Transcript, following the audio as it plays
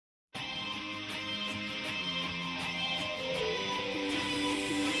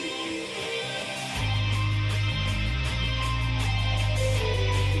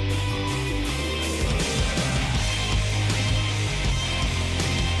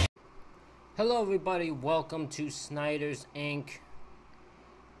Hello everybody, welcome to Snyder's Inc.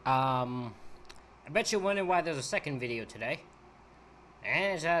 I bet you're wondering why there's a second video today.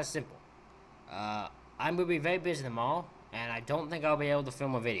 And it's as simple. I'm going to be very busy tomorrow, and I don't think I'll be able to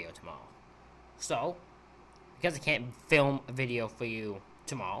film a video tomorrow. So, because I can't film a video for you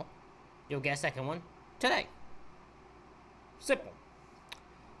tomorrow, you'll get a second one today. Simple.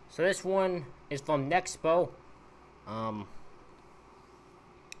 So this one is from Nexpo.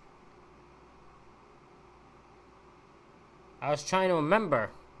 I was trying to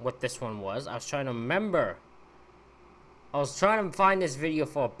remember what this one was. I was trying to find this video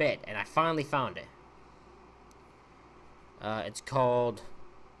for a bit, and I finally found it. It's called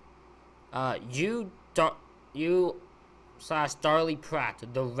you/darylprat,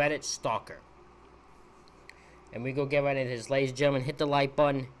 the Reddit Stalker. And we go get right into this. Ladies and gentlemen, hit the like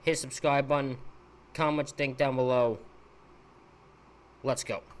button, hit subscribe button, comment what you think down below. Let's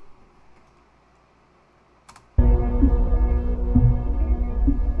go.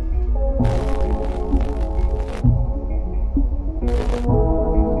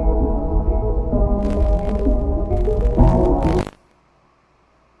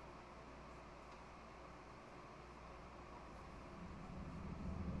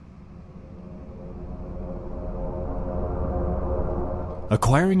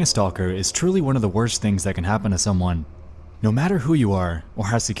 Acquiring a stalker is truly one of the worst things that can happen to someone. No matter who you are, or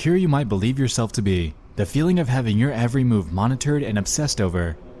how secure you might believe yourself to be, the feeling of having your every move monitored and obsessed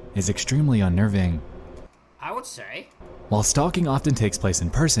over is extremely unnerving. I would say. While stalking often takes place in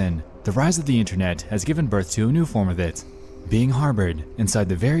person, the rise of the internet has given birth to a new form of it, being harbored inside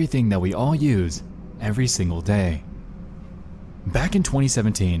the very thing that we all use every single day. Back in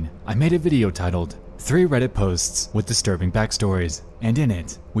 2017, I made a video titled 3 Reddit posts with disturbing backstories, and in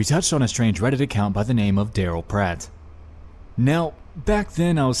it, we touched on a strange Reddit account by the name of darylprat. Now, back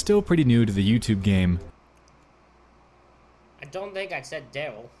then I was still pretty new to the YouTube game. I don't think I said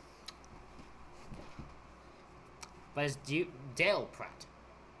Daryl. But it's darylprat.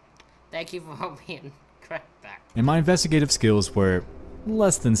 Thank you for helping me correct that. And my investigative skills were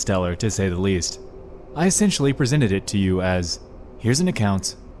less than stellar, to say the least. I essentially presented it to you as, here's an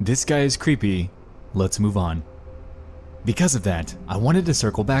account, this guy is creepy, let's move on. Because of that, I wanted to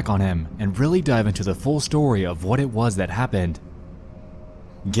circle back on him and really dive into the full story of what it was that happened.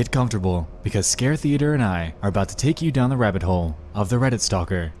 Get comfortable, because Scare Theater and I are about to take you down the rabbit hole of the Reddit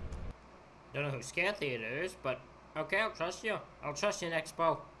Stalker. Don't know who Scare Theater is, but okay, I'll trust you. I'll trust you,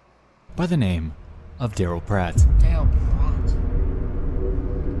 Nexpo. By the name of darylprat. Darylprat.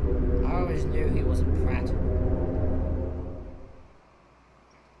 I always knew he was a prat.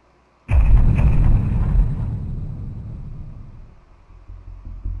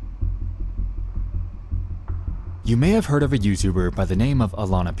 You may have heard of a YouTuber by the name of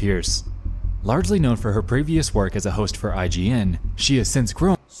Alana Pierce. Largely known for her previous work as a host for IGN, she has since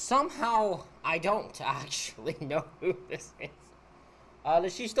grown. Somehow, I don't actually know who this is.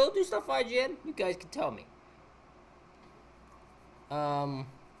 Does she still do stuff for IGN? You guys can tell me. Because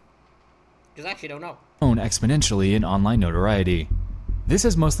I actually don't know. Grown exponentially in online notoriety. This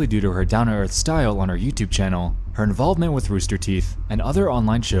is mostly due to her down-to-earth style on her YouTube channel, her involvement with Rooster Teeth, and other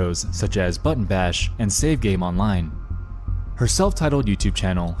online shows such as Button Bash and Save Game Online. Her self-titled YouTube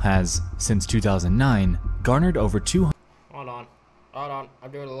channel has, since 2009, garnered over 200. Hold on,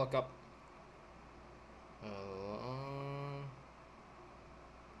 I'm doing a lookup.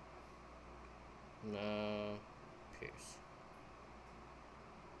 No, Pierce.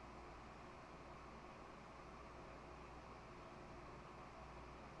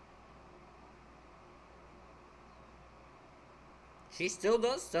 She still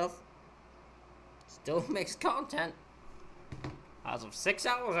does stuff. Still makes content. As of 6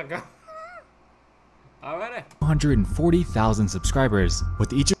 hours ago. Alrighty. 140,000 subscribers,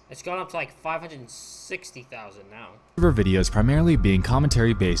 with each It's gone up to like 560,000 now. of her videos primarily being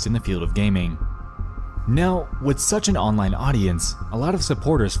commentary based in the field of gaming. Now, with such an online audience, a lot of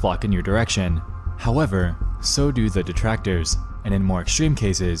supporters flock in your direction. However, so do the detractors, and in more extreme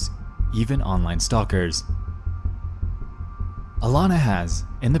cases, even online stalkers. Alana has,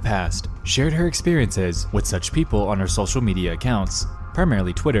 in the past, shared her experiences with such people on her social media accounts,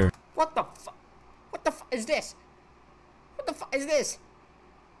 primarily Twitter. What the fuck? What the fuck is this? What the fuck is this?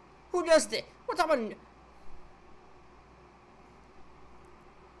 Who does this? What type of...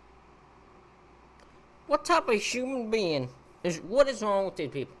 What type of human being is... What is wrong with these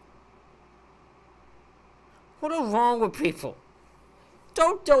people? What is wrong with people?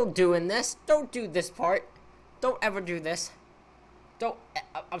 Don't doing this. Don't do this part. Don't ever do this. Don't,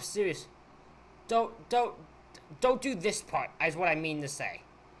 I'm serious. Don't do this part, is what I mean to say.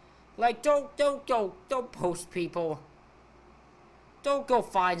 Like, don't post people. Don't go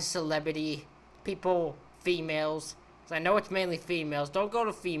find celebrity people, females. 'Cause I know it's mainly females. Don't go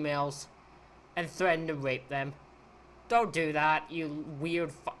to females and threaten to rape them. Don't do that, you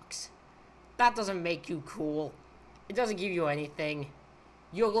weird fucks. That doesn't make you cool. It doesn't give you anything.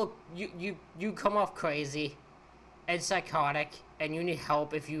 You come off crazy and psychotic, and you need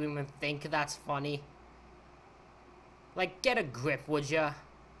help if you even think that's funny. Like, get a grip, would ya?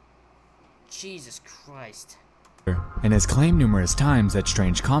 Jesus Christ. And has claimed numerous times that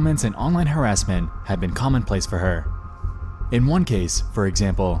strange comments and online harassment have been commonplace for her. In one case, for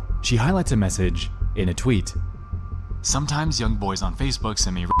example, she highlights a message in a tweet. Sometimes young boys on Facebook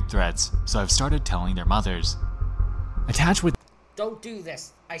send me rape threats, so I've started telling their mothers. Attached with Don't do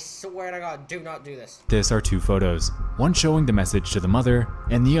this. I swear to God, do not do this. this are two photos, one showing the message to the mother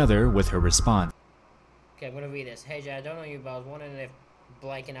and the other with her response. Okay, I'm gonna read this. Hey Jay, I don't know you, but I was wondering if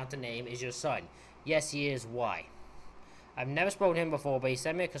blanking out the name is your son. Yes, he is. Why? I've never spoken to him before, but he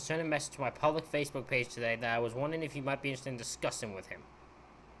sent me a concerning message to my public Facebook page today that I was wondering if you might be interested in discussing with him.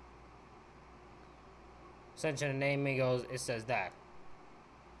 Sent you the name, he goes, it says that.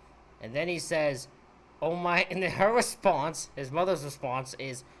 And then he says, oh my, and then her response, his mother's response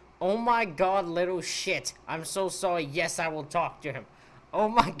is, oh my God, little shit. I'm so sorry. Yes, I will talk to him. Oh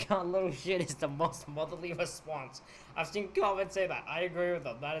my God, little shit is the most motherly response. I've seen comments say that. I agree with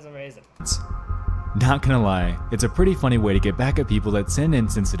them. That is amazing. Not gonna lie, it's a pretty funny way to get back at people that send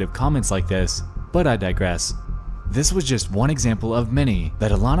insensitive comments like this, but I digress. This was just one example of many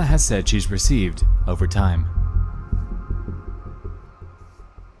that Alana has said she's received over time.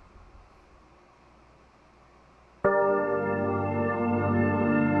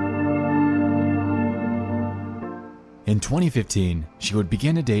 In 2015, she would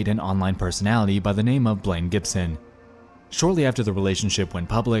begin to date an online personality by the name of Blaine Gibson. Shortly after the relationship went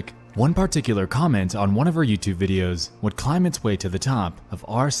public, one particular comment on one of her YouTube videos would climb its way to the top of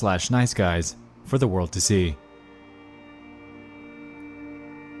r/nice guys for the world to see.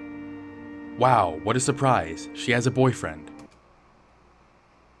 Wow, what a surprise. She has a boyfriend.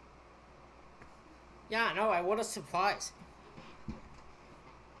 Yeah, no, what a surprise.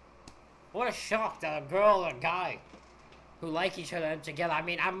 What a shock that a girl and a guy who like each other together. I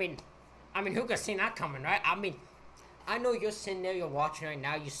mean, who could have seen that coming, right? I know you're sitting there, you're watching right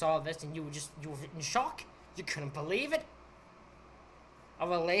now, you saw this, and you were in shock. You couldn't believe it. A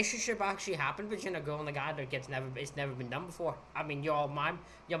relationship actually happened between a girl and a guy that it's never been done before. I mean, your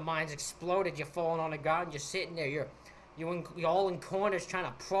mind's exploded. You're falling on the ground. You're sitting there. You're all in corners trying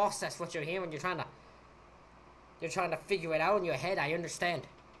to process what you're hearing. You're trying to figure it out in your head. I understand,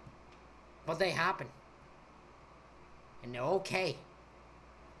 but they happen, and they're okay.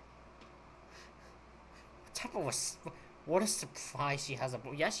 What a surprise she has a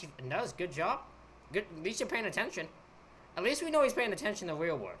boy. Yes, she does. Good job. Good. At least you're paying attention. At least we know he's paying attention to the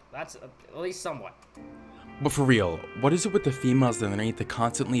real world. That's at least somewhat. But for real, what is it with the females that need to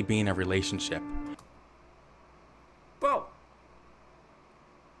constantly be in a relationship? Bro.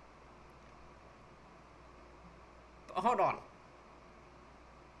 Hold on.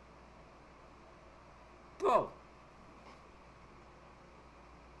 Bro.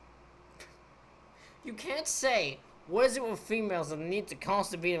 You can't say, what is it with females that need to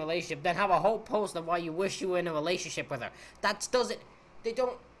constantly be in a relationship, then have a whole post of why you wish you were in a relationship with her. That doesn't, they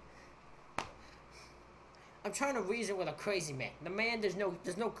don't. I'm trying to reason with a crazy man. The man, there's no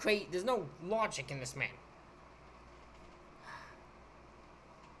logic in this man.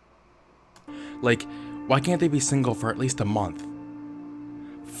 Like, why can't they be single for at least a month?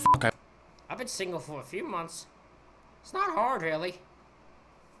 Fuck, I've been single for a few months. It's not hard, really.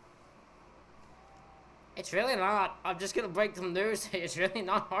 It's really not. I'm just gonna break the news. It's really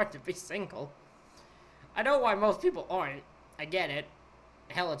not hard to be single. I know why most people aren't. I get it.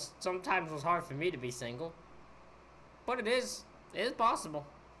 Hell, sometimes it's hard for me to be single. But it is possible.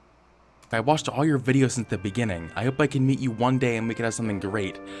 I watched all your videos since the beginning. I hope I can meet you one day and we can have something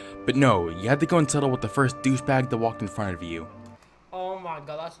great. But no, you had to go and settle with the first douchebag that walked in front of you. Oh my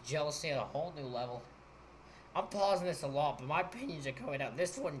God, that's jealousy at a whole new level. I'm pausing this a lot, but my opinions are coming out.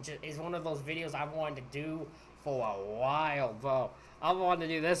 This one is one of those videos I've wanted to do for a while, bro. I've wanted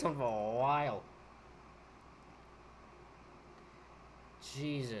to do this one for a while.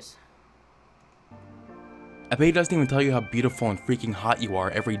 Jesus. I bet he doesn't even tell you how beautiful and freaking hot you are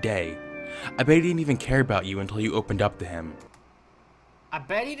every day. I bet he didn't even care about you until you opened up to him. I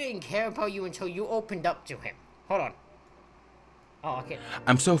bet he didn't care about you until you opened up to him. Hold on. Oh, okay.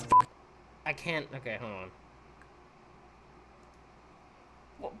 I'm so I can't. Okay, hold on.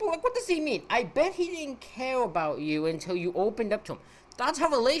 But like, what does he mean? I bet he didn't care about you until you opened up to him. That's how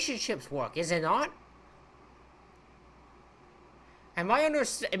relationships work, is it not? Am I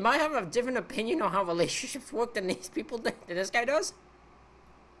having a different opinion on how relationships work than these people than this guy does?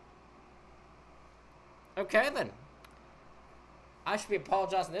 Okay then. I should be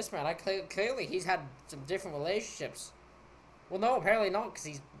apologizing to this man. Clearly he's had some different relationships. Well, no, apparently not,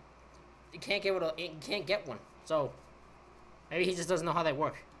 because he can't get one. So maybe he just doesn't know how they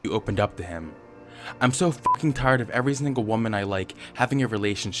work. You opened up to him. I'm so fucking tired of every single woman I like having a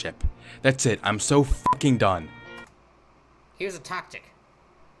relationship. That's it. I'm so fucking done. Here's a tactic.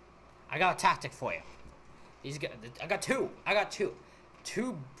 I got a tactic for you. I got two.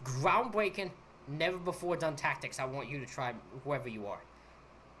 Two groundbreaking, never before done tactics I want you to try, whoever you are.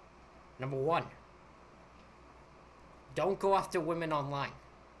 Number one. Don't go after women online.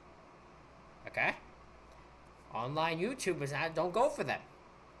 Okay? Online YouTubers, don't go for them.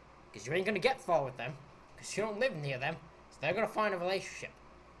 Because you ain't going to get far with them. Because you don't live near them. So they're going to find a relationship.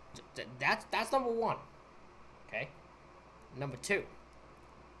 That's number one. Okay? Number two.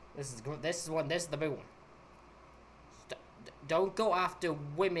 This is the big one. Don't go after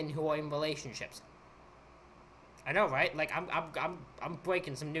women who are in relationships. I know, right? Like, I'm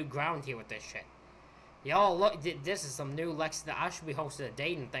breaking some new ground here with this shit. Y'all, look, this is some new Lex that I should be hosting a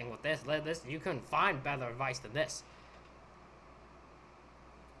dating thing with this. You couldn't find better advice than this.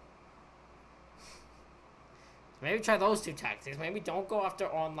 Maybe try those two tactics. Maybe don't go after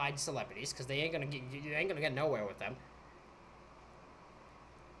online celebrities, because you ain't gonna get nowhere with them.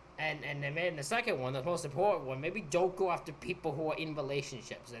 And then the second one, the most important one, maybe don't go after people who are in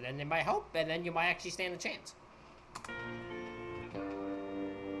relationships, and then it might help, and then you might actually stand a chance.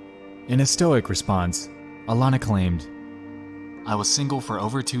 In a stoic response, Alana claimed, "I was single for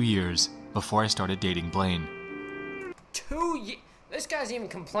over 2 years before I started dating Blaine." 2 years? This guy's even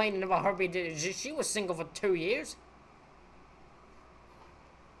complaining about her being dated. She was single for 2 years?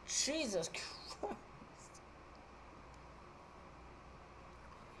 Jesus Christ.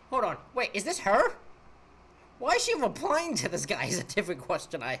 Hold on. Wait, is this her? Why is she replying to this guy is a different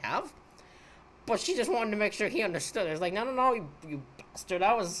question I have. But she just wanted to make sure he understood. It's like, no, you bastard.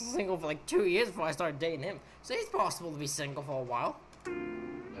 I was single for like 2 years before I started dating him. So it's possible to be single for a while.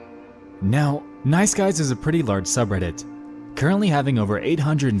 Now, Nice Guys is a pretty large subreddit, currently having over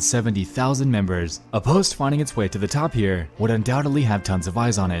 870,000 members. A post finding its way to the top here would undoubtedly have tons of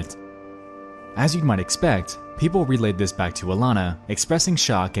eyes on it. As you might expect, people relayed this back to Alana, expressing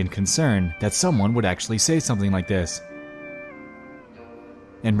shock and concern that someone would actually say something like this.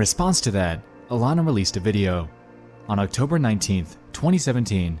 In response to that, Alana released a video on October 19th,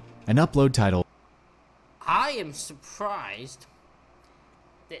 2017, an upload titled, I am surprised.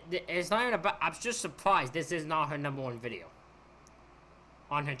 It's not even about, I'm just surprised this is not her #1 video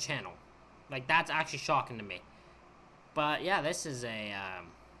on her channel. Like, that's actually shocking to me. But yeah, this is a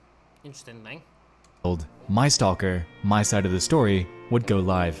interesting thing. My Stalker, My Side of the Story, would go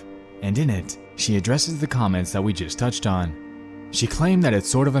live, and in it, she addresses the comments that we just touched on. She claimed that it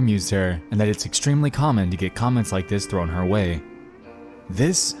sort of amused her, and that it's extremely common to get comments like this thrown her way.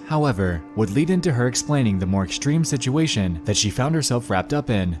 This, however, would lead into her explaining the more extreme situation that she found herself wrapped up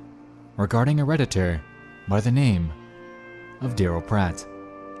in, regarding a Redditor by the name of darylprat.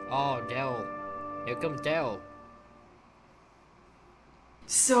 Oh, Daryl. Here comes Daryl.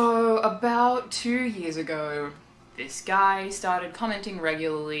 So, about 2 years ago, this guy started commenting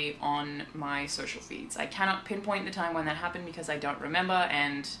regularly on my social feeds. I cannot pinpoint the time when that happened because I don't remember,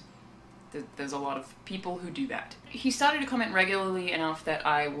 and there's a lot of people who do that. He started to comment regularly enough that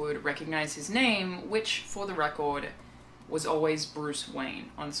I would recognize his name, which, for the record, was always Bruce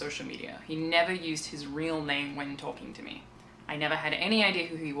Wayne on social media. He never used his real name when talking to me. I never had any idea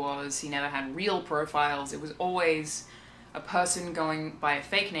who he was. He never had real profiles. It was always a person going by a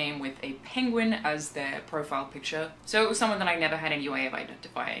fake name with a penguin as their profile picture. So it was someone that I never had any way of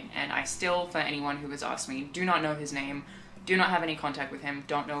identifying, and I still, for anyone who has asked me, do not know his name, do not have any contact with him,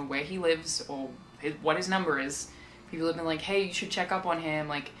 don't know where he lives or what his number is. People have been like, hey, you should check up on him,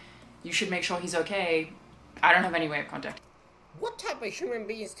 like, you should make sure he's okay. I don't have any way of contact. What type of human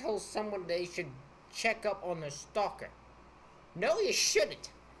beings tell someone they should check up on their stalker? No, you shouldn't.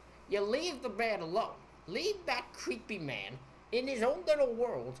 You leave the man alone. Leave that creepy man in his own little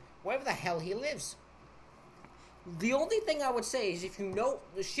world, wherever the hell he lives. The only thing I would say is if you know,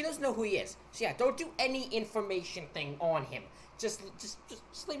 she doesn't know who he is. So yeah, don't do any information thing on him. Just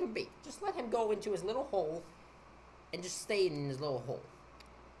leave him be. Just let him go into his little hole and just stay in his little hole.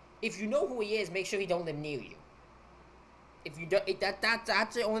 If you know who he is, make sure he don't live near you. If you don't,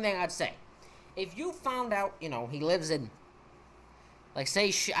 that's the only thing I'd say. If you found out, you know, he lives in, like,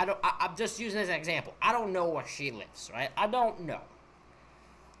 say I'm just using this as an example. I don't know where she lives, right? I don't know.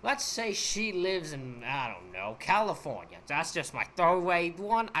 let's say she lives in, I don't know, California. That's just my throwaway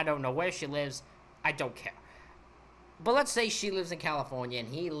one. I don't know where she lives. I don't care. But let's say she lives in California and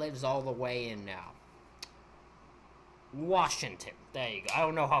he lives all the way in Washington. There you go. I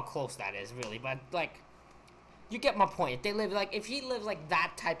don't know how close that is, really, but, like, you get my point. If they live, like, if he lives, like,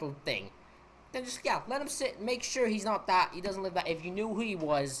 that type of thing, then just, yeah, let him sit. Make sure he's not that. He doesn't live that. If you knew who he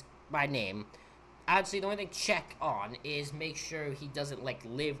was by name, I'd say the only thing to check on is make sure he doesn't, like,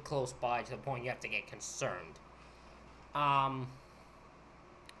 live close by to the point you have to get concerned.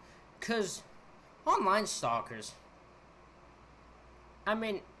 Because online stalkers, I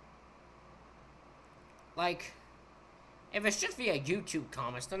mean, like, if it's just via YouTube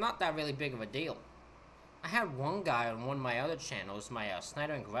comments, they're not that really big of a deal. I had one guy on one of my other channels, my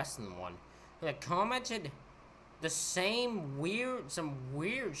Snyder and Wrestling one, who had commented the same some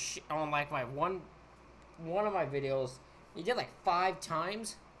weird shit on, like, my one of my videos. He did, like, 5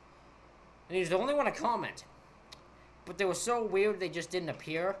 times, and he was the only one to comment. But they were so weird they just didn't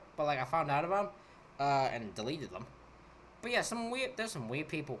appear, but, like, I found out about them, and deleted them. But yeah, there's some weird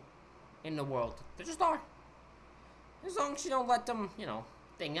people in the world. There just are. As long as you don't let them, you know,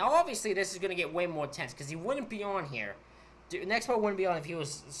 thing. Now, obviously, this is going to get way more tense, because he wouldn't be on here. The next part wouldn't be on if he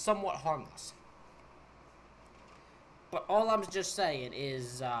was somewhat harmless. But all I'm just saying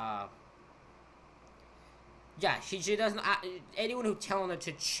is, yeah, she doesn't, anyone who's telling her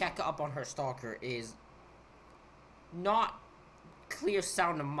to check up on her stalker is not clear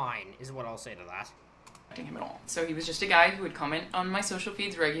sound of mind, is what I'll say to that. Him at all. So he was just a guy who would comment on my social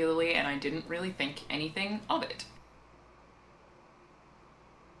feeds regularly, and I didn't really think anything of it.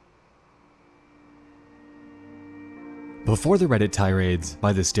 Before the Reddit tirades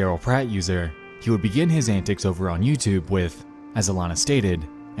by this darylprat user, he would begin his antics over on YouTube with, as Alana stated,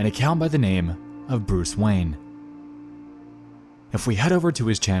 an account by the name of Bruce Wayne. If we head over to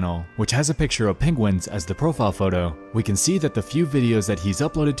his channel, which has a picture of penguins as the profile photo, we can see that the few videos that he's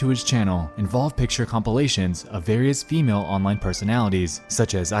uploaded to his channel involve picture compilations of various female online personalities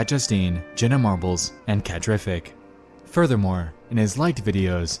such as iJustine, Jenna Marbles, and Cadrific. Furthermore, in his liked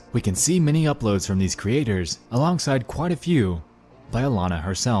videos, we can see many uploads from these creators alongside quite a few by Alana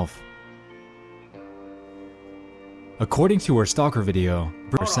herself. According to her stalker video,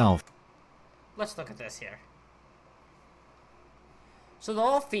 herself. Let's look at this here. So they're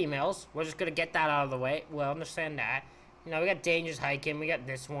all females. We're just gonna get that out of the way. We'll understand that. You know, we got Dangerous Hiking. We got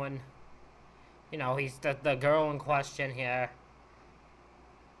this one. You know, he's the girl in question here.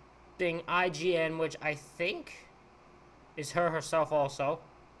 Thing IGN, which I think is her herself also.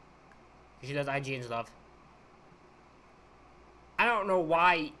 She does IGN stuff. I don't know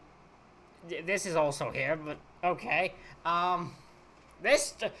why this is also here, but okay.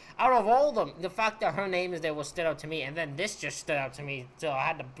 This, out of all of them, the fact that her name is there was stood out to me, and then this just stood out to me, so I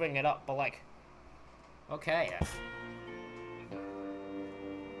had to bring it up, but like, okay.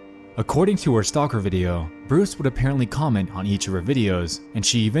 According to her stalker video, Bruce would apparently comment on each of her videos, and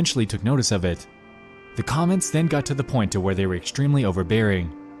she eventually took notice of it. The comments then got to the point to where they were extremely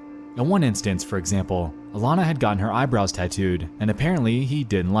overbearing. In one instance, for example, Alana had gotten her eyebrows tattooed, and apparently he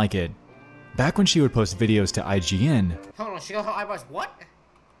didn't like it. Back when she would post videos to IGN, Hold on, she got her eyebrows what?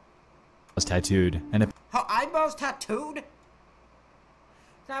 was tattooed, and Her eyebrows tattooed?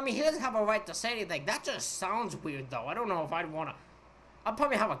 I mean, he doesn't have a right to say anything. That just sounds weird, though. I don't know if I'd want to... I'd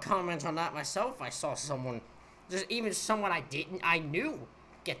probably have a comment on that myself if I saw someone... Just even someone I knew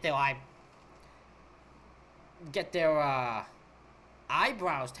get their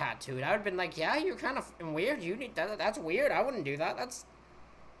eyebrows tattooed. I would have been like, yeah, you're kind of weird. You need that. That's weird. I wouldn't do that.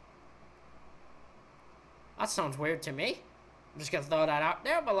 That sounds weird to me. I'm just gonna throw that out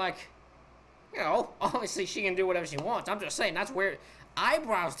there, but like, you know, obviously she can do whatever she wants. I'm just saying, that's weird.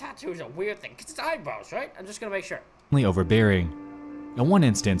 Eyebrows tattoo is a weird thing, because it's eyebrows, right? I'm just gonna make sure. Overbearing. In one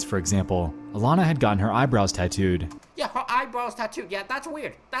instance, for example, Alana had gotten her eyebrows tattooed. Yeah, her eyebrows tattooed. Yeah, that's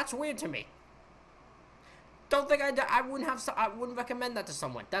weird. That's weird to me. Don't think I wouldn't recommend that to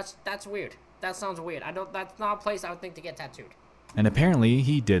someone. That's weird. That sounds weird. That's not a place I would think to get tattooed. And apparently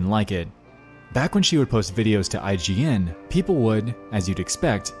he didn't like it. Back when she would post videos to IGN, people would, as you'd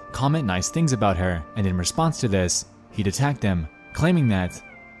expect, comment nice things about her, and in response to this, he'd attack them, claiming that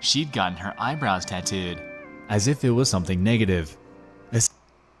she'd gotten her eyebrows tattooed, as if it was something negative.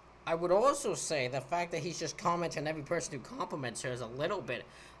 I would also say the fact that he's just commenting on every person who compliments her is a little bit...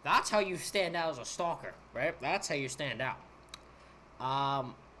 That's how you stand out as a stalker, right? That's how you stand out.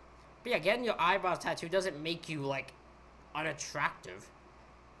 But yeah, getting your eyebrows tattooed doesn't make you, like, unattractive.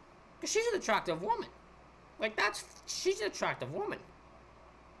 Because she's an attractive woman. Like, she's an attractive woman.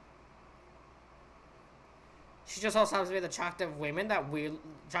 She just also happens to be the attractive woman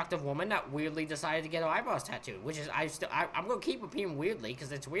that weirdly decided to get her eyebrows tattooed, which is I'm gonna keep repeating weirdly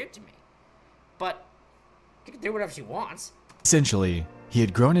because it's weird to me. But she can do whatever she wants. Essentially, he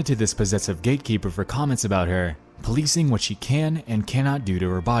had grown into this possessive gatekeeper for comments about her, policing what she can and cannot do to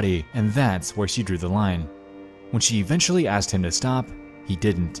her body, and that's where she drew the line. When she eventually asked him to stop, he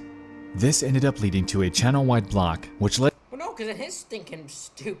didn't. This ended up leading to a channel-wide block, which led— Well, no, because in his stinking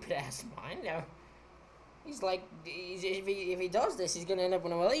stupid-ass mind, he's like, if he does this, he's gonna end up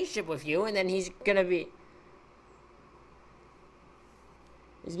in a relationship with you, and then he's gonna be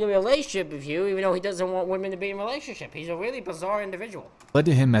in a relationship with you, even though he doesn't want women to be in a relationship. He's a really bizarre individual. led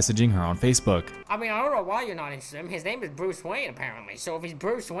to him messaging her on Facebook. I mean, I don't know why you're not interested in him. His name is Bruce Wayne, apparently. So if he's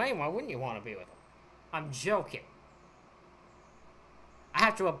Bruce Wayne, why wouldn't you want to be with him? I'm joking. I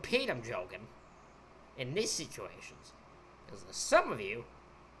have to repeat I'm joking in these situations. Because there's some of you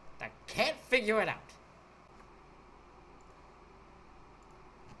that can't figure it out.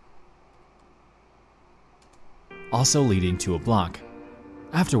 Also leading to a block.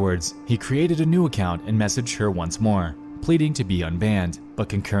 Afterwards, he created a new account and messaged her once more, pleading to be unbanned, but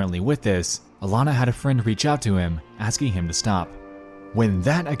concurrently with this, Alana had a friend reach out to him, asking him to stop. When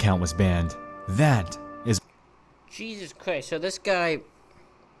that account was banned, that is— Jesus Christ, so this guy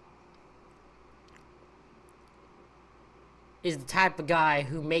is the type of guy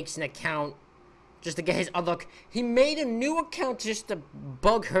who makes an account just to get his other— he made a new account just to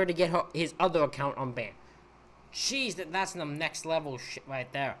bug her to get his other account unbanned. Jeez, that's the next level shit right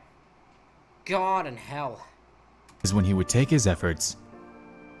there. God in hell. is when he would take his efforts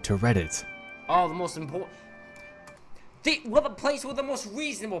to Reddit. Oh, the most important— the place where the most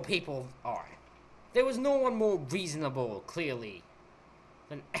reasonable people are. There was no one more reasonable, clearly,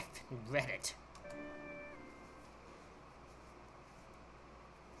 than effing Reddit.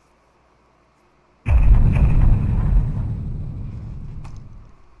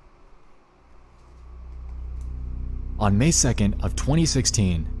 On May 2nd of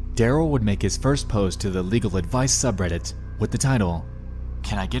 2016, Daryl would make his first post to the legal advice subreddit with the title,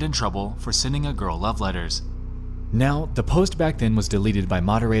 "Can I get in trouble for sending a girl love letters?" Now, the post back then was deleted by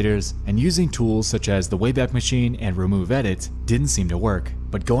moderators, and using tools such as the Wayback Machine and Remove Edit didn't seem to work.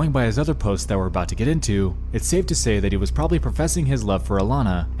 But going by his other posts that we're about to get into, it's safe to say that he was probably professing his love for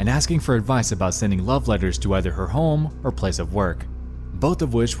Alana and asking for advice about sending love letters to either her home or place of work, both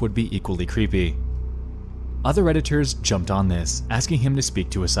of which would be equally creepy. Other editors jumped on this, asking him to speak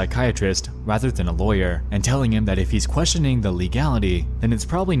to a psychiatrist rather than a lawyer, and telling him that if he's questioning the legality, then it's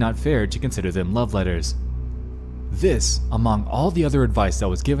probably not fair to consider them love letters. This, among all the other advice that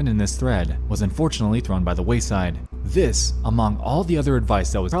was given in this thread, was unfortunately thrown by the wayside. This, among all the other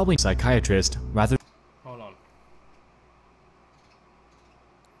advice that was probably a psychiatrist rather— Hold on.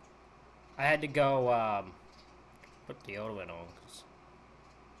 I had to go, put deodorant on, because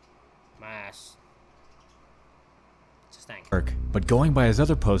my ass stank. work. But going by his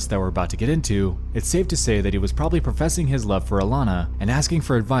other posts that we're about to get into, it's safe to say that he was probably professing his love for Alana and asking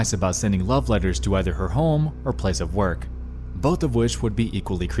for advice about sending love letters to either her home or place of work, both of which would be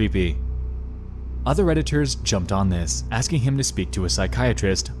equally creepy. Other editors jumped on this, asking him to speak to a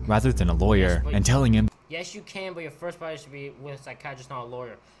psychiatrist rather than a lawyer, and telling him— Yes, you can, but your first priority should be with a psychiatrist, not a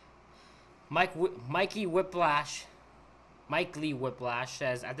lawyer. Mike Lee Whiplash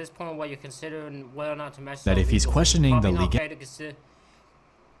says, at this point, while you're considering whether or not to message that if he's questioning the legality—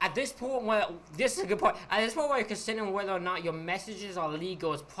 At this point, well, this is a good point. At this point, while you're considering whether or not your messages are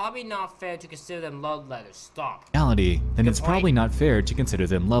legal, it's probably not fair to consider them love letters. Stop. then it's probably not fair to consider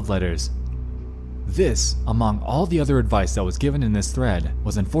them love letters. This, among all the other advice that was given in this thread,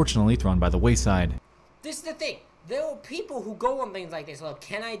 was unfortunately thrown by the wayside. This is the thing. There are people who go on things like this, like,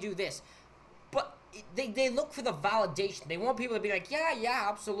 can I do this? But they look for the validation. They want people to be like, yeah,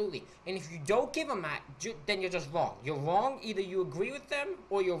 absolutely. And if you don't give them that, then you're just wrong. You're wrong. Either you agree with them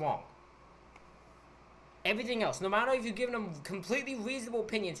or you're wrong. Everything else, no matter if you've given them completely reasonable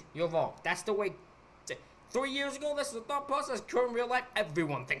opinions, you're wrong. That's the way. 3 years ago, this is the thought process. Current real life,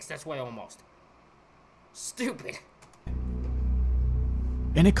 everyone thinks this way almost. Stupid.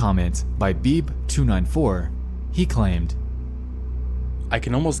 In a comment by Beeb294, he claimed, I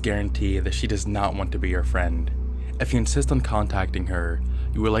can almost guarantee that she does not want to be your friend. If you insist on contacting her,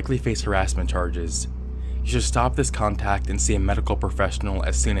 you will likely face harassment charges. You should stop this contact and see a medical professional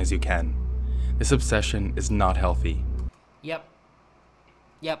as soon as you can. This obsession is not healthy. Yep.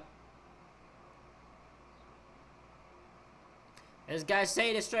 This guy's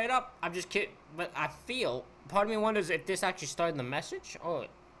saying it straight up. I'm just kidding. But I feel, part of me wonders if this actually started the message. Or,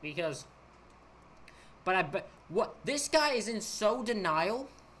 because... But I bet... What? This guy is in so denial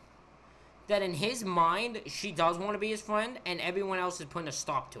that in his mind, she does want to be his friend, and everyone else is putting a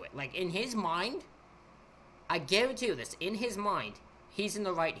stop to it. Like, in his mind, I guarantee you this, in his mind, he's in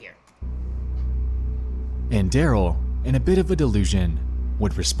the right here. And Daryl, in a bit of a delusion,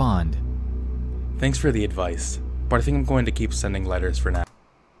 would respond, Thanks for the advice, but I think I'm going to keep sending letters for now.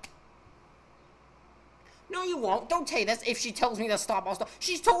 No, you won't. Don't say this. If she tells me to stop, I'll stop.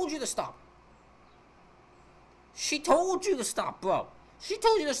 She's told you to stop. She told you to stop, bro. She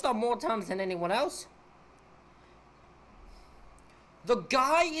told you to stop more times than anyone else. The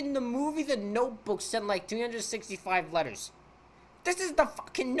guy in the movie The Notebook sent like 365 letters. This is the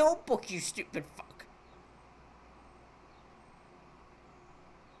fucking Notebook, you stupid fuck.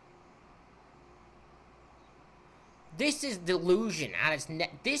 This is delusion at its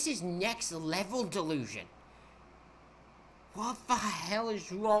this is next level delusion. What the hell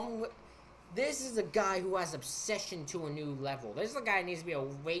is wrong with... This is a guy who has obsession to a new level. This is a guy who needs to be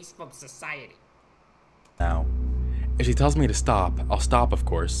erased from society. Now, if she tells me to stop, I'll stop, of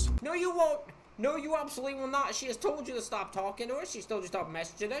course. No, you won't. No, you absolutely will not. She has told you to stop talking to her. She's told you to stop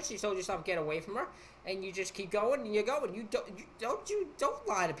messaging her. She's told you to stop getting away from her. And you just keep going and you're going. You don't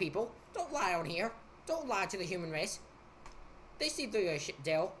lie to people. Don't lie on here. Don't lie to the human race. They see through your shit,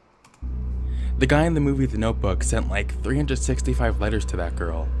 Dale. The guy in the movie The Notebook sent like 365 letters to that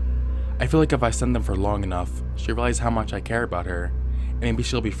girl. I feel like if I send them for long enough, she'll realize how much I care about her, and maybe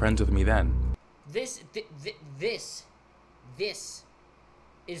she'll be friends with me then. This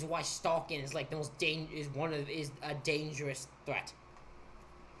is why stalking is like the most is a dangerous threat.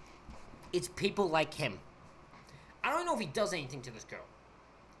 It's people like him. I don't know if he does anything to this girl,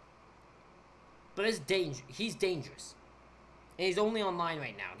 but it's he's dangerous. And he's only online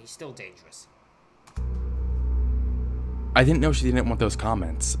right now, and he's still dangerous. I didn't know she didn't want those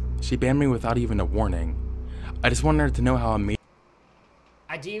comments. She banned me without even a warning. I just wanted her to know how amazing...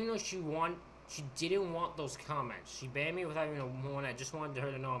 I didn't even know she didn't want those comments. She banned me without even a warning. I just wanted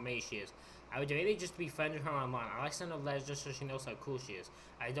her to know how amazing she is. I would really just be friends with her online. I like sending her letters just so she knows how cool she is.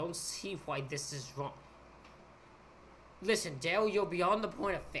 I don't see why this is wrong. Listen, Dale, you're beyond the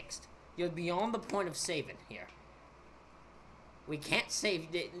point of fixed. You're beyond the point of saving here. We can't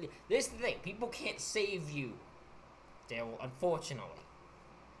save... This is the thing. People can't save you, Dale, unfortunately.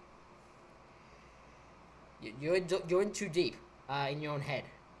 You're in too deep in your own head.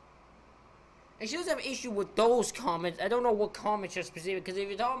 And she doesn't have an issue with those comments. I don't know what comments are specific, because if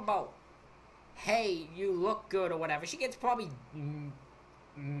you're talking about, hey, you look good or whatever, she gets probably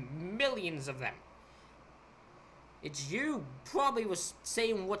millions of them. It's you probably was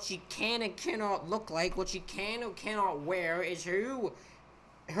saying what she can and cannot look like, what she can or cannot wear. It's you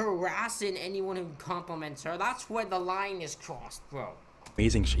harassing anyone who compliments her. That's where the line is crossed, bro.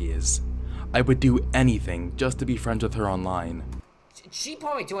 Amazing she is. I would do anything just to be friends with her online. She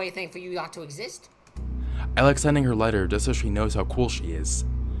probably do anything for you not to exist. I like sending her letter just so she knows how cool she is.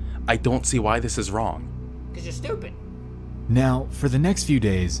 I don't see why this is wrong. Because you're stupid. Now, for the next few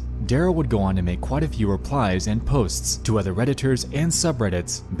days, Daryl would go on to make quite a few replies and posts to other Redditors and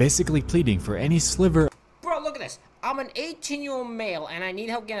subreddits, basically pleading for any sliver. Bro, look at this. I'm an 18-year-old male and I need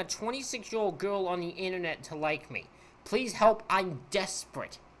help getting a 26-year-old girl on the internet to like me. Please help, I'm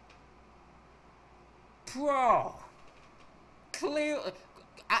desperate. Bro. Clearly.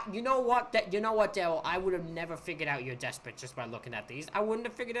 You know what, Daryl? I would have never figured out you're desperate just by looking at these. I wouldn't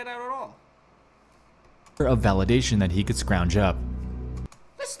have figured it out at all. Of validation that he could scrounge up.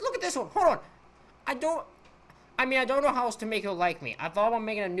 Let's look at this one. Hold on. I don't know how else to make her like me. I thought about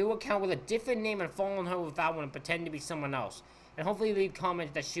making a new account with a different name and following her with that one and pretending to be someone else. And hopefully leave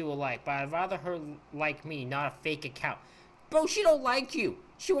comments that she will like. But I'd rather her like me, not a fake account. Bro, she don't like you.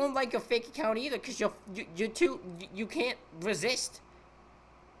 She won't like your fake account either, because you can't resist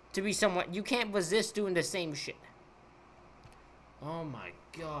to be someone. You can't resist doing the same shit. Oh my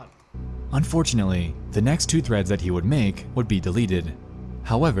god. Unfortunately, the next two threads that he would make would be deleted.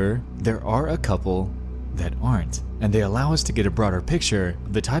 However, there are a couple that aren't, and they allow us to get a broader picture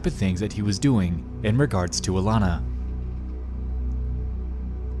of the type of things that he was doing in regards to Alana.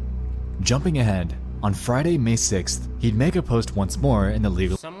 Jumping ahead, on Friday, May 6th, he'd make a post once more in the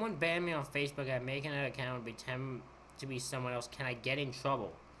legal... Someone banned me on Facebook. I'm making an account and pretend to be someone else. Can I get in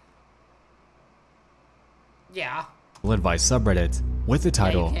trouble? Yeah. Advice subreddit with the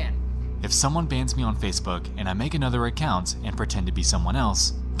title, yeah, you can. If someone bans me on Facebook and I make another account and pretend to be someone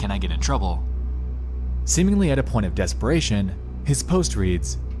else, can I get in trouble? Seemingly at a point of desperation, his post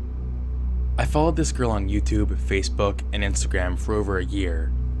reads, I followed this girl on YouTube, Facebook, and Instagram for over a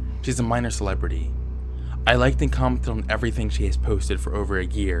year. She's a minor celebrity. I liked and commented on everything she has posted for over a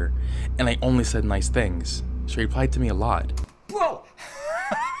year, and I only said nice things. She replied to me a lot. Bro!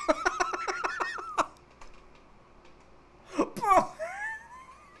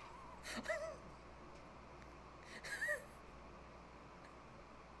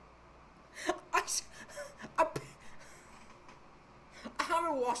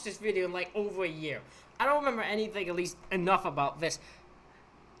 watched this video in like over a year. I don't remember anything at least enough about this.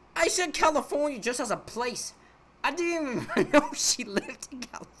 I said California just as a place. I didn't even know she lived in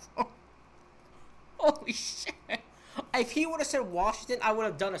California. Holy shit. If he would have said Washington, I would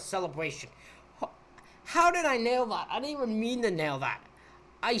have done a celebration. How did I nail that? I didn't even mean to nail that.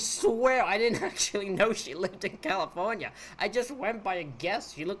 I swear I didn't actually know she lived in California. I just went by a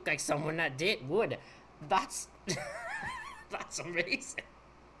guess. She looked like someone that would. That's... that's amazing.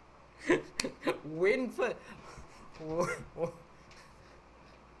 Win for...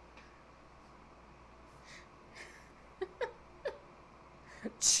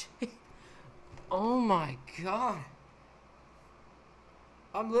 Oh my god.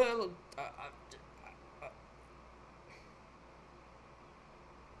 I'm little...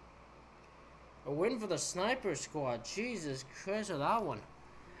 a win for the sniper squad. Jesus Christ with that one.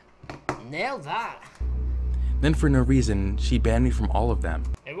 Nailed that. Then for no reason, she banned me from all of them.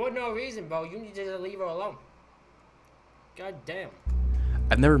 It wasn't no reason, bro. You need to leave her alone. God damn.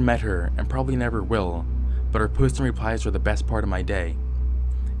 I've never met her, and probably never will, but her posts and replies were the best part of my day.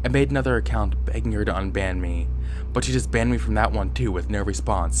 I made another account begging her to unban me, but she just banned me from that one too with no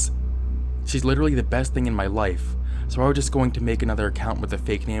response. She's literally the best thing in my life, so I was just going to make another account with a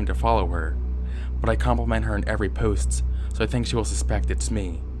fake name to follow her. But I compliment her in every post, so I think she will suspect it's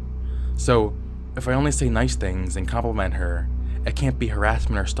me. So, if I only say nice things and compliment her, it can't be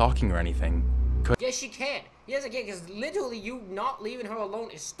harassment or stalking or anything. Yes, you can. Yes, I can, because literally you not leaving her alone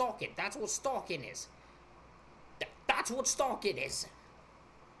is stalking. That's what stalking is. That's what stalking is.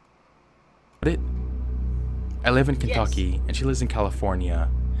 But I live in Kentucky, and she lives in California.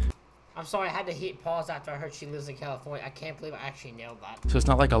 I'm sorry, I had to hit pause after I heard she lives in California. I can't believe I actually nailed that. So it's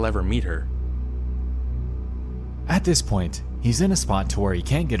not like I'll ever meet her. At this point, he's in a spot to where he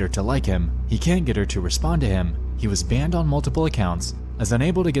can't get her to like him, he can't get her to respond to him, he was banned on multiple accounts, is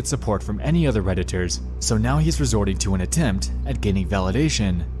unable to get support from any other Redditors, so now he's resorting to an attempt at gaining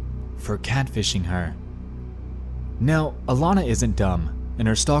validation for catfishing her. Now, Alana isn't dumb. In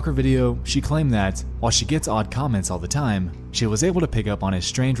her stalker video, she claimed that, while she gets odd comments all the time, she was able to pick up on his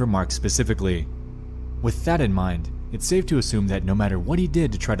strange remarks specifically. With that in mind, it's safe to assume that no matter what he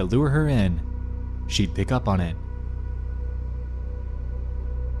did to try to lure her in, she'd pick up on it.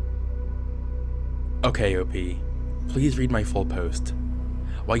 Okay, OP, please read my full post.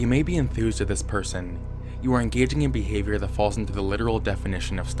 While you may be enthused with this person, you are engaging in behavior that falls into the literal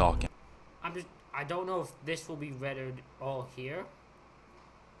definition of stalking. I don't know if this will be read all here.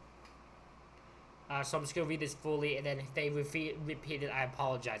 So I'm just going to read this fully, and then if they repeat it, I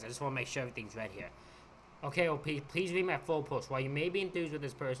apologize. I just want to make sure everything's read here. Okay, OP, please read my full post. While you may be enthused with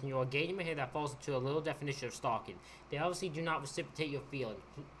this person, you are engaging behavior that falls into a little definition of stalking. They obviously do not reciprocate your feelings.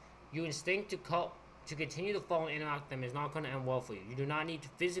 Your instinct to continue to follow and interact with them is not going to end well for you. You do not need to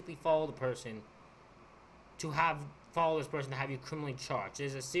physically follow the person to follow this person to have you criminally charged. It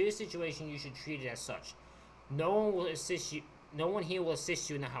is a serious situation. You should treat it as such. No one will assist you. No one here will assist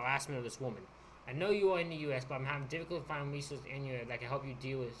you in the harassment of this woman. I know you are in the U.S., but I'm having difficulty finding resources in your that can help you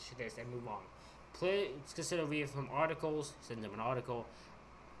deal with this and move on. Please consider reading from articles. Send them an article,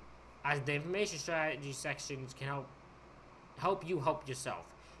 as the information strategy sections can help you help yourself.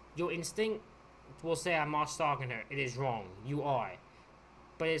 Your instinct will say I'm not stalking her. It is wrong. You are.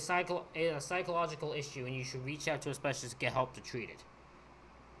 But it's a psychological issue, and you should reach out to a specialist to get help to treat it.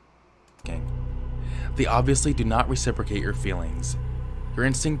 Okay. They obviously do not reciprocate your feelings. Your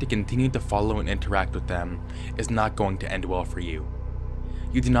instinct to continue to follow and interact with them is not going to end well for you.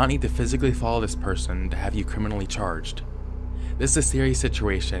 You do not need to physically follow this person to have you criminally charged. This is a serious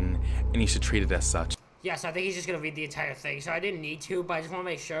situation, and you should treat it as such. Yes, I think he's just going to read the entire thing, so I didn't need to, but I just want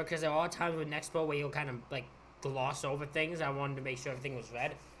to make sure, because there are times with Nexpo where you'll kind of, like, gloss over things. I wanted to make sure everything was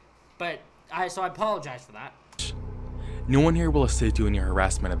read. But, so I apologize for that. No one here will assist you in your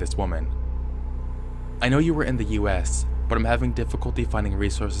harassment of this woman. I know you were in the US, but I'm having difficulty finding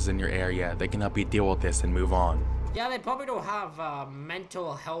resources in your area that can help you deal with this and move on. Yeah, they probably don't have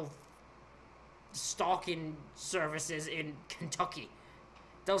mental health stalking services in Kentucky.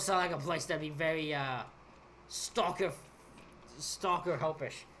 Those sound like a place that'd be very stalker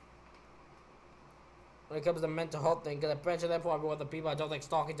helpish. When it comes to mental health thing, because I bet you that probably with the people I don't think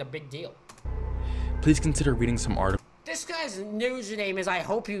stalking's a big deal. Please consider reading some articles. This guy's username is I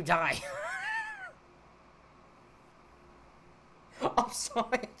hope you die. I'm sorry,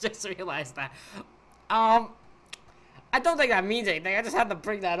 I just realized that. I don't think that means anything. I just had to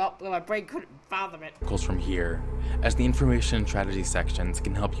bring that up. My brain couldn't fathom it. From here, as the information and strategy sections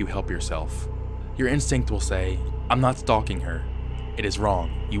can help you help yourself. Your instinct will say, I'm not stalking her. It is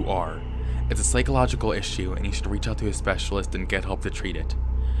wrong. You are. It's a psychological issue, and you should reach out to a specialist and get help to treat it.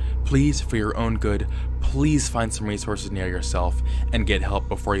 Please, for your own good, please find some resources near yourself and get help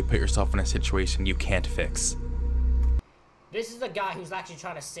before you put yourself in a situation you can't fix. This is a guy who's actually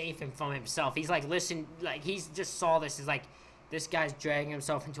trying to save him from himself. He's like, listen, like, he's just saw this. He's like, this guy's dragging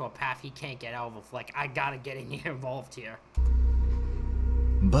himself into a path he can't get out of. Like, I gotta get involved here.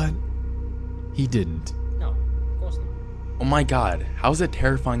 But he didn't. No, of course not. Oh my god, how is it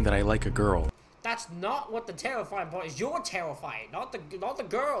terrifying that I like a girl? That's not what the terrifying part is. You're terrifying, not the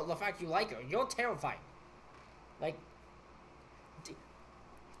girl. The fact you like her, you're terrifying. Like,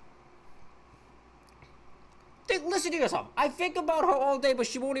 listen to yourself. I think about her all day, but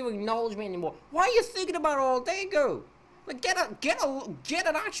she won't even acknowledge me anymore. Why are you thinking about her all day, girl? Like, get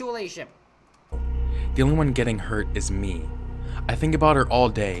an actual relationship. The only one getting hurt is me. I think about her all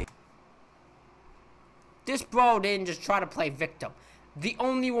day. This bro didn't just try to play victim. The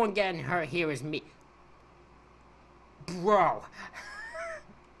only one getting hurt here is me. Bro.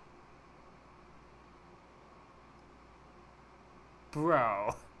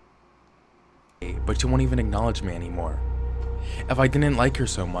 Bro. But she won't even acknowledge me anymore. If I didn't like her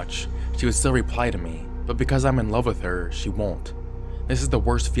so much, she would still reply to me, but because I'm in love with her, she won't. This is the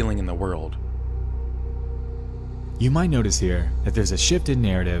worst feeling in the world. You might notice here that there's a shift in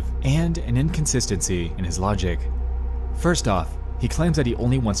narrative and an inconsistency in his logic. First off, he claims that he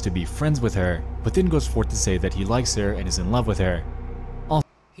only wants to be friends with her, but then goes forth to say that he likes her and is in love with her.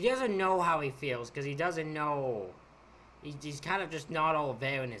 He doesn't know how he feels, because he doesn't know. He's kind of just not all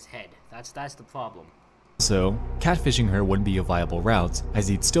there in his head. That's the problem. Also, catfishing her wouldn't be a viable route, as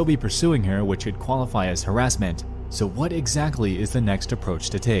he'd still be pursuing her, which would qualify as harassment. So what exactly is the next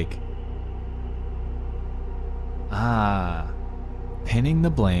approach to take? Pinning the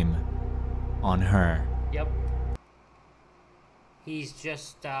blame on her. Yep. He's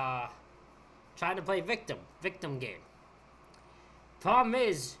just trying to play victim game. Problem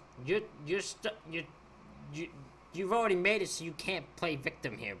is, you've already made it so you can't play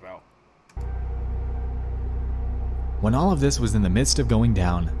victim here, bro. When all of this was in the midst of going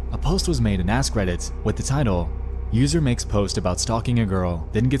down, a post was made in Ask Reddit with the title, "User makes post about stalking a girl,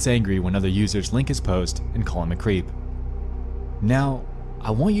 then gets angry when other users link his post and call him a creep." Now, I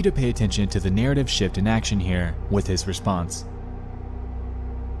want you to pay attention to the narrative shift in action here with his response.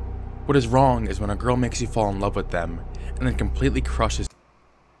 What is wrong is when a girl makes you fall in love with them, and then completely crushes.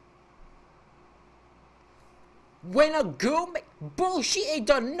 When a girl bro, she ain't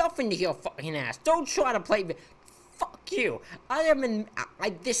done nothing to your fucking ass. Don't try to play fuck you.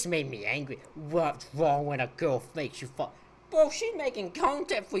 This made me angry. What's wrong when a girl makes you fall? Bro, she's making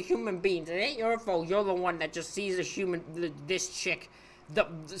content for human beings. It ain't your fault. You're the one that just sees this chick,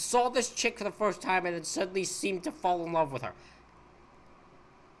 saw this chick for the first time and then suddenly seemed to fall in love with her.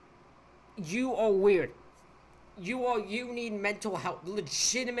 You are weird. You need mental help.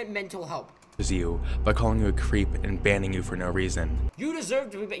 Legitimate mental help. You by calling you a creep and banning you for no reason. You deserve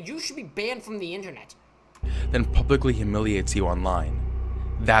to be banned. You should be banned from the internet. Then publicly humiliates you online.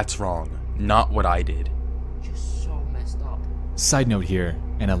 That's wrong. Not what I did. Just so messed up. Side note here,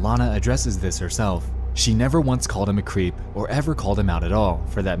 and Alana addresses this herself. She never once called him a creep, or ever called him out at all,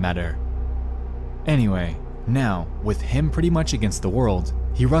 for that matter. Anyway, now, with him pretty much against the world,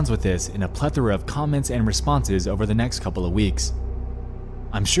 he runs with this in a plethora of comments and responses over the next couple of weeks.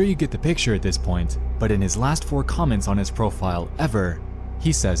 I'm sure you get the picture at this point, but in his last 4 comments on his profile ever,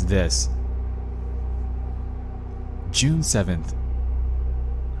 he says this. June 7th.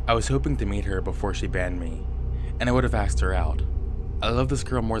 I was hoping to meet her before she banned me, and I would have asked her out. I love this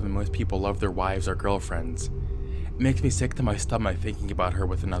girl more than most people love their wives or girlfriends. It makes me sick to my stomach thinking about her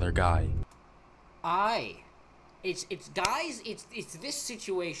with another guy. It's this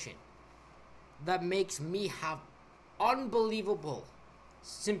situation that makes me have unbelievable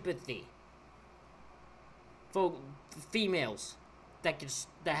sympathy for females that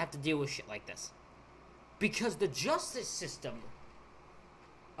have to deal with shit like this, because the justice system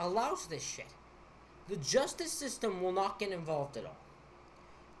allows this shit. The justice system will not get involved at all.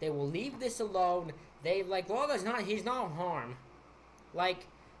 They will leave this alone. They like, well, he's not harm. Like,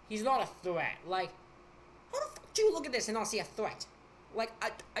 he's not a threat. Like, how the fuck do you look at this and not see a threat? Like,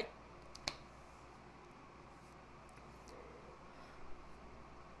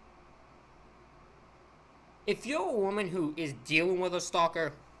 if you're a woman who is dealing with a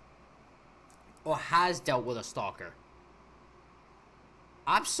stalker, or has dealt with a stalker,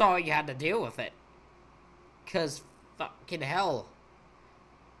 I'm sorry you had to deal with it. 'Cause fucking hell,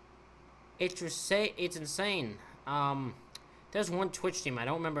 it's insane. There's one Twitch stream, I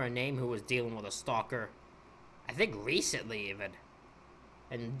don't remember her name, who was dealing with a stalker. I think recently even.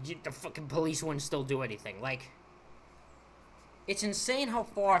 And the fucking police wouldn't still do anything. Like, It's insane how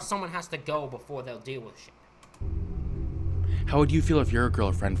far someone has to go before they'll deal with shit. How would you feel if your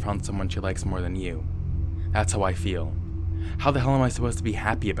girlfriend found someone she likes more than you? That's how I feel. How the hell am I supposed to be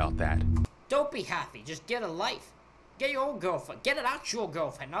happy about that? Don't be happy, just get a life. Get your own girlfriend. Get it out your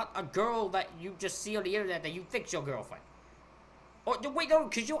girlfriend, not a girl that you just see on the internet that you think's your girlfriend. Or wait, no,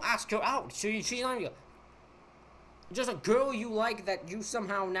 because you'll ask her out. So she's not your... Just a girl you like that you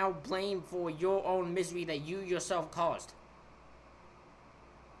somehow now blame for your own misery that you yourself caused.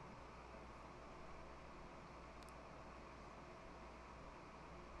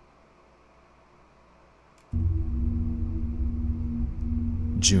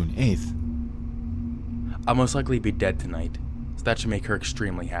 June 8th. I'll most likely be dead tonight, so that should make her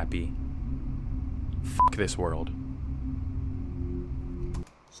extremely happy. Fuck this world.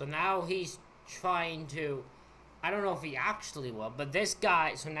 So now he's trying to... I don't know if he actually will, but this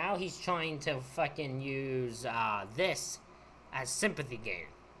guy... So now he's trying to fucking use this as sympathy gain.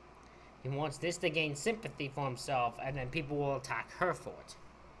 He wants this to gain sympathy for himself, and then people will attack her for it.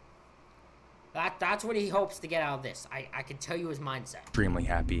 That's what he hopes to get out of this. I can tell you his mindset. Extremely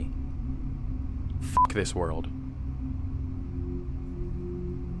happy. Fuck this world.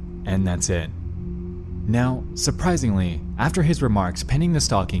 And that's it. Now, surprisingly, after his remarks pinning the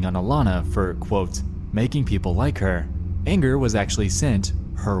stalking on Alana for, quote, making people like her, anger was actually sent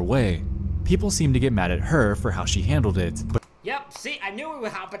her way. People seemed to get mad at her for how she handled it. But Yep, see, I knew it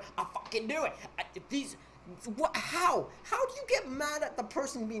would happen. I fucking knew it. How? How do you get mad at the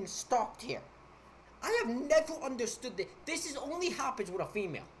person being stalked here? I have never understood this. This only happens with a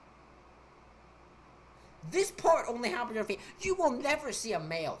female. This part only happens with a female. You will never see a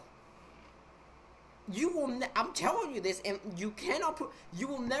male. I'm telling you this, and you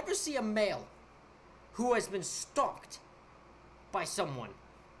will never see a male who has been stalked by someone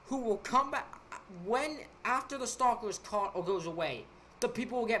who will come back after the stalker is caught or goes away. The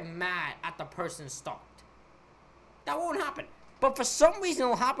people will get mad at the person stalked. That won't happen. But for some reason,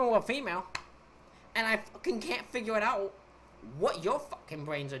 it'll happen with a female. And I fucking can't figure it out what your fucking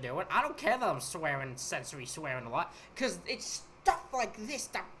brains are doing. I don't care that I'm sensory swearing a lot. Because it's stuff like this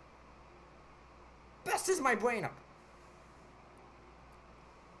that messes my brain up.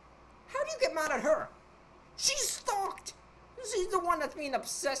 How do you get mad at her? She's stalked. She's the one that's being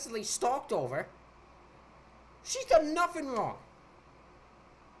obsessively stalked over. She's done nothing wrong.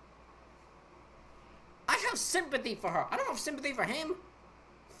 I have sympathy for her. I don't have sympathy for him.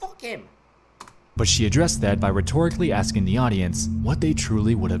 Fuck him. But she addressed that by rhetorically asking the audience what they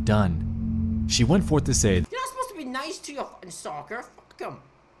truly would have done. She went forth to say You're not supposed to be nice to your fucking stalker. Fuck him.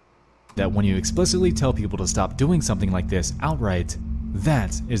 that when you explicitly tell people to stop doing something like this outright,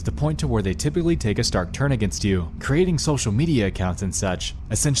 that is the point to where they typically take a stark turn against you, creating social media accounts and such,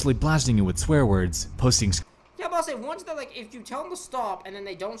 essentially blasting you with swear words, posting Yeah, but I'll say, once they're like, if you tell them to stop, and then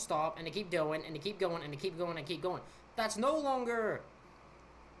they don't stop, and they keep doing, and they keep going, and they keep going, and keep going, that's no longer,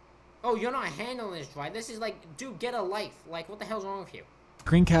 oh, you're not handling this right. This is like, dude, get a life. Like, what the hell's wrong with you?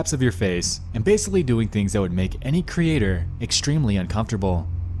 screen caps of your face, and basically doing things that would make any creator extremely uncomfortable.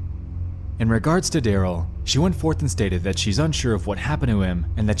 In regards to Daryl, she went forth and stated that she's unsure of what happened to him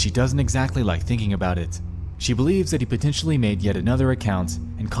and that she doesn't exactly like thinking about it. She believes that he potentially made yet another account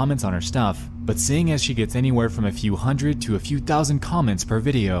and comments on her stuff, but seeing as she gets anywhere from a few hundred to a few thousand comments per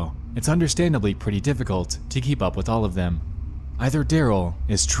video, it's understandably pretty difficult to keep up with all of them. Either Daryl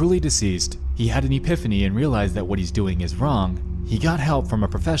is truly deceased, he had an epiphany and realized that what he's doing is wrong, he got help from a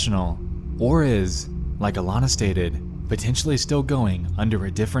professional, or is, like Alana stated, potentially still going under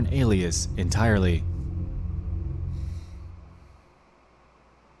a different alias entirely.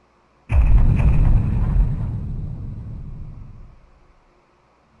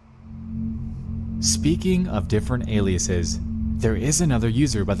 Speaking of different aliases, there is another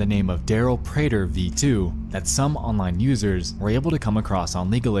user by the name of darylprat v2 that some online users were able to come across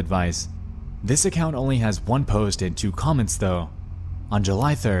on legal advice. This account only has one post and 2 comments though. On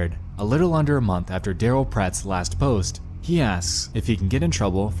July 3rd, a little under a month after Daryl Pratt's last post, he asks if he can get in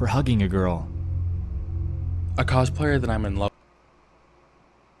trouble for hugging a girl. A cosplayer that I'm in love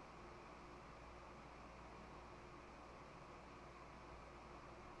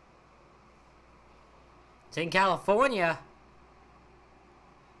It's in California.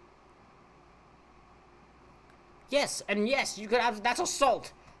 Yes, and yes, you could have, that's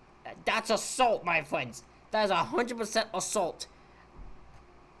assault. That's assault, my friends. That is 100% assault.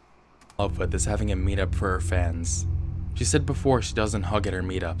 with is having a meetup for her fans. She said before she doesn't hug at her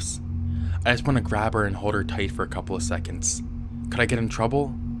meetups. I just want to grab her and hold her tight for a couple of seconds. Could I get in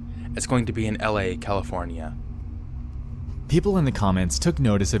trouble? It's going to be in LA, California. People in the comments took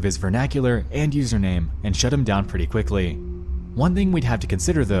notice of his vernacular and username and shut him down pretty quickly. One thing we'd have to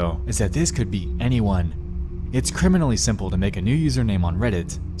consider though is that this could be anyone. It's criminally simple to make a new username on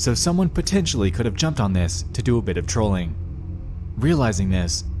Reddit, so someone potentially could have jumped on this to do a bit of trolling. Realizing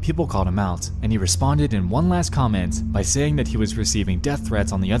this, people called him out, and he responded in one last comment by saying that he was receiving death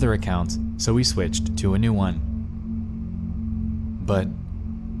threats on the other account, so he switched to a new one. But,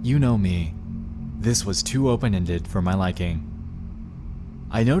 you know me, this was too open-ended for my liking.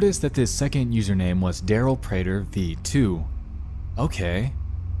 I noticed that this second username was darylprat v2. Okay,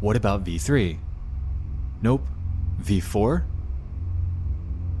 what about v3? Nope, v4?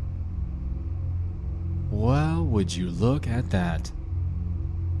 Well, would you look at that.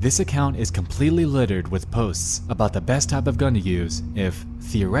 This account is completely littered with posts about the best type of gun to use if,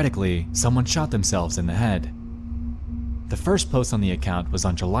 theoretically, someone shot themselves in the head. The first post on the account was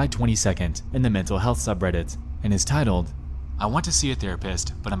on July 22nd in the mental health subreddit and is titled, "I want to see a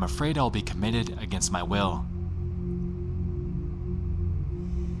therapist, but I'm afraid I'll be committed against my will."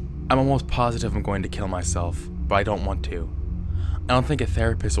 I'm almost positive I'm going to kill myself, but I don't want to. I don't think a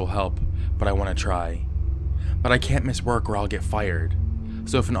therapist will help, but I want to try. But I can't miss work or I'll get fired.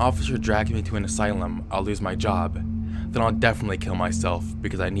 So if an officer drags me to an asylum, I'll lose my job. Then I'll definitely kill myself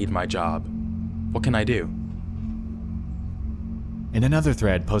because I need my job. What can I do? In another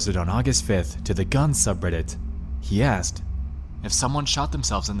thread posted on August 5th to the Guns subreddit, he asked, if someone shot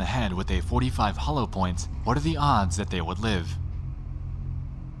themselves in the head with a 45 hollow point, what are the odds that they would live?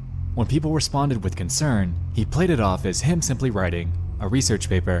 When people responded with concern, he played it off as him simply writing a research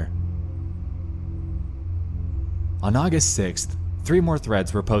paper. On August 6th, 3 more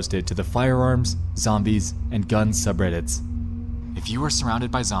threads were posted to the firearms, zombies, and guns subreddits. If you were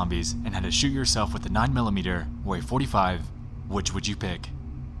surrounded by zombies and had to shoot yourself with a 9mm or a 45, which would you pick?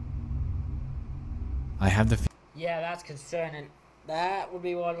 I have the Yeah, that's concerning. That would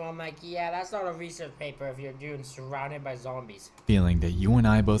be one where I'm like, yeah, that's not a research paper if you're doing surrounded by zombies. feeling that you and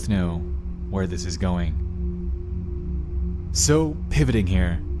I both know where this is going. So, pivoting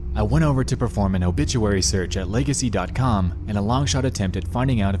here, I went over to perform an obituary search at legacy.com in a long-shot attempt at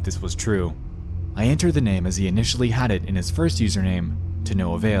finding out if this was true. I entered the name as he initially had it in his first username, to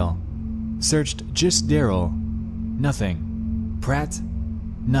no avail. Searched just Daryl, nothing. Pratt,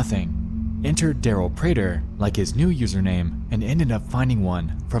 nothing. Entered darylprat like his new username and ended up finding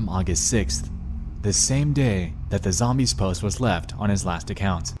one from August 6th, the same day that the zombies post was left on his last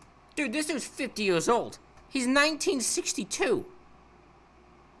account. Dude, this dude's 50 years old. He's 1962.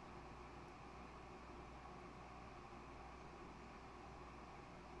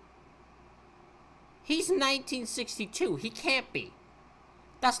 He's 1962. He can't be.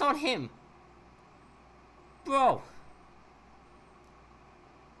 That's not him. Bro.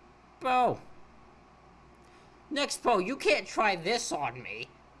 Next bro, you can't try this on me.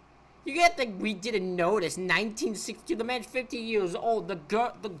 You can't think we didn't notice 1962. The man's 50 years old. The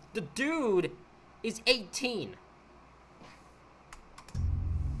dude is 18.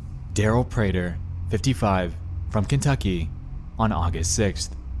 darylprat, 55, from Kentucky, on August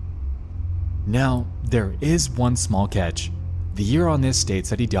 6th. Now, there is one small catch. The year on this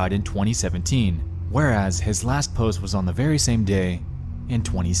states that he died in 2017, whereas his last post was on the very same day in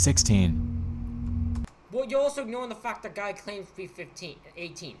 2016. Well, you're also ignoring the fact that guy claims to be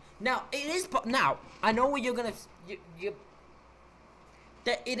 18. Now, it is, now, I know what you're gonna,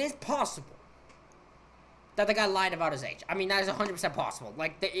 that it is possible that the guy lied about his age. I mean, that is 100% possible.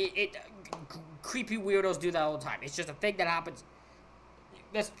 Like, creepy weirdos do that all the time. It's just a thing that happens.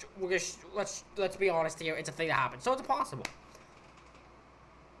 Let's be honest here. It's a thing that happens, so it's possible.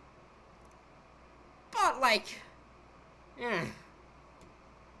 But like,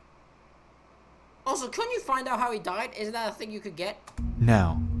 Also, couldn't you find out how he died? Isn't that a thing you could get?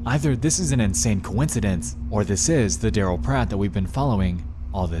 Now, either this is an insane coincidence, or this is the darylprat that we've been following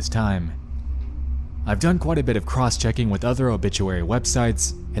all this time. I've done quite a bit of cross-checking with other obituary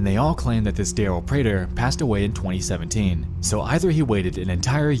websites, and they all claim that this darylprat passed away in 2017. So either he waited an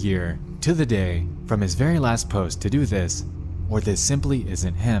entire year, to the day, from his very last post to do this, or this simply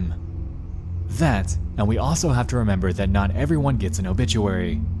isn't him. That, and we also have to remember that not everyone gets an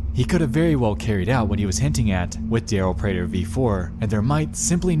obituary. He could have very well carried out what he was hinting at with darylprat v4, and there might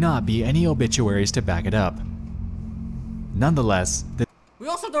simply not be any obituaries to back it up. Nonetheless, we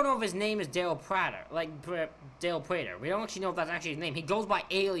also don't know if his name is darylprat, like darylprat. We don't actually know if that's actually his name. He goes by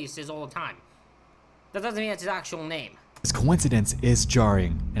aliases all the time. That doesn't mean it's his actual name. this coincidence is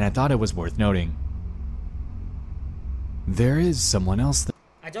jarring, and I thought it was worth noting. There is someone else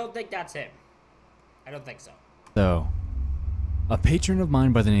I don't think that's him. I don't think so. though. A patron of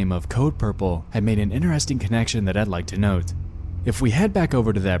mine by the name of Code Purple had made an interesting connection that I'd like to note. If we head back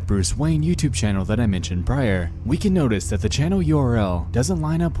over to that Bruce Wayne YouTube channel that I mentioned prior, we can notice that the channel URL doesn't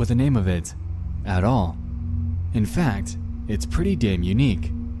line up with the name of it at all. In fact, it's pretty damn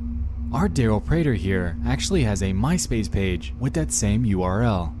unique. Our Daryl Prater here actually has a MySpace page with that same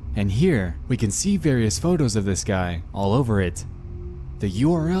URL, and here we can see various photos of this guy all over it. The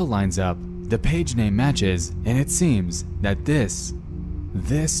URL lines up, the page name matches, and it seems that this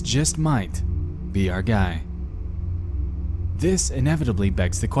just might be our guy. This inevitably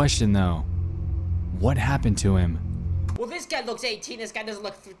begs the question though, what happened to him? Well, this guy looks 18, this guy doesn't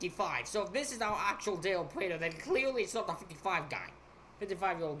look 55, so if this is our actual Daryl Prater, then clearly it's not the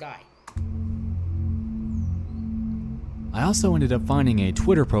 55-year-old guy. I also ended up finding a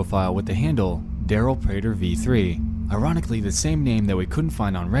Twitter profile with the handle Daryl Prater V3, ironically the same name that we couldn't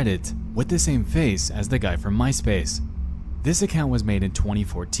find on Reddit, with the same face as the guy from MySpace. This account was made in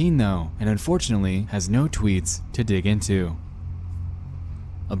 2014 though, and unfortunately has no tweets to dig into.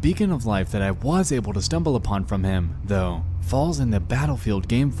 A beacon of life that I was able to stumble upon from him, though, falls in the Battlefield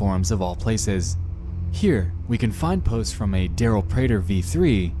game forums of all places. Here, we can find posts from a Daryl Prater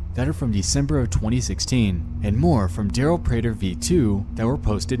V3 that are from December of 2016, and more from Daryl Prater V2 that were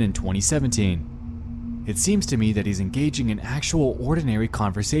posted in 2017. It seems to me that he's engaging in actual ordinary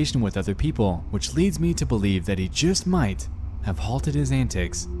conversation with other people, which leads me to believe that he just might have halted his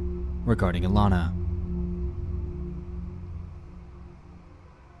antics regarding Alana.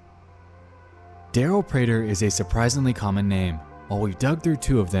 Daryl Prater is a surprisingly common name. While we've dug through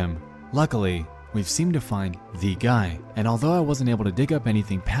 2 of them, luckily, we've seemed to find the guy, and although I wasn't able to dig up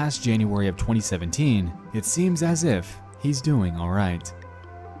anything past January of 2017, it seems as if he's doing alright.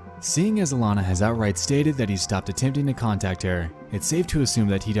 Seeing as Alana has outright stated that he stopped attempting to contact her, it's safe to assume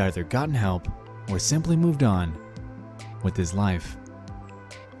that he'd either gotten help or simply moved on with his life.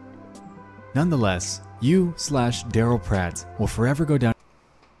 Nonetheless, you/Daryl Pratt will forever go down.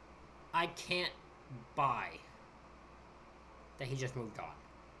 I can't buy that he just moved on.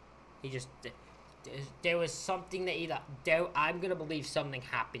 He just, there was something that I'm gonna believe something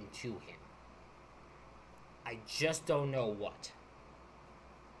happened to him. I just don't know what.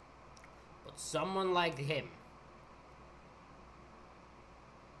 But someone like him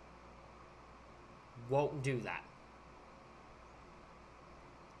won't do that.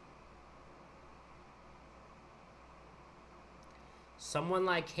 Someone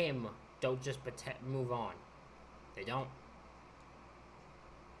like him don't just move on. They don't.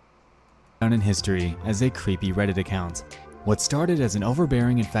 Down in history as a creepy Reddit account. What started as an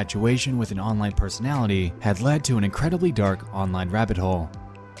overbearing infatuation with an online personality had led to an incredibly dark online rabbit hole.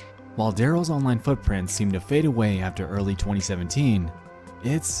 While Daryl's online footprints seemed to fade away after early 2017,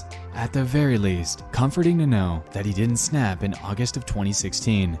 it's, at the very least, comforting to know that he didn't snap in August of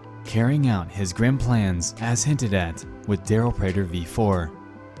 2016, carrying out his grim plans as hinted at with Daryl Prater V4.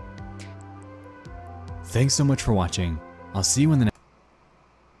 Thanks so much for watching. I'll see you in the next.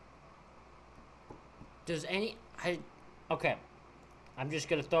 Does okay, I'm just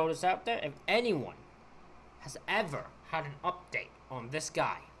gonna throw this out there. If anyone has ever had an update on this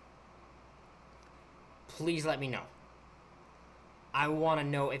guy, please let me know. I want to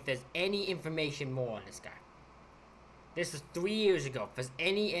know if there's any information more on this guy. This was 3 years ago. If there's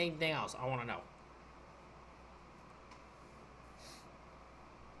anything else, I want to know.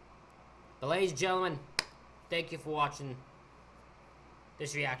 But ladies and gentlemen, thank you for watching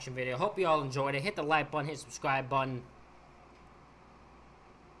this reaction video. Hope you all enjoyed it. Hit the like button, hit the subscribe button.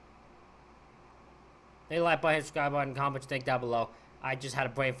 Hit the like button, hit the subscribe button, comment what you think down below. I just had a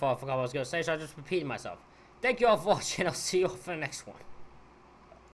brain fart, I forgot what I was going to say, so I just repeated myself. Thank you all for watching. I'll see you all for the next one.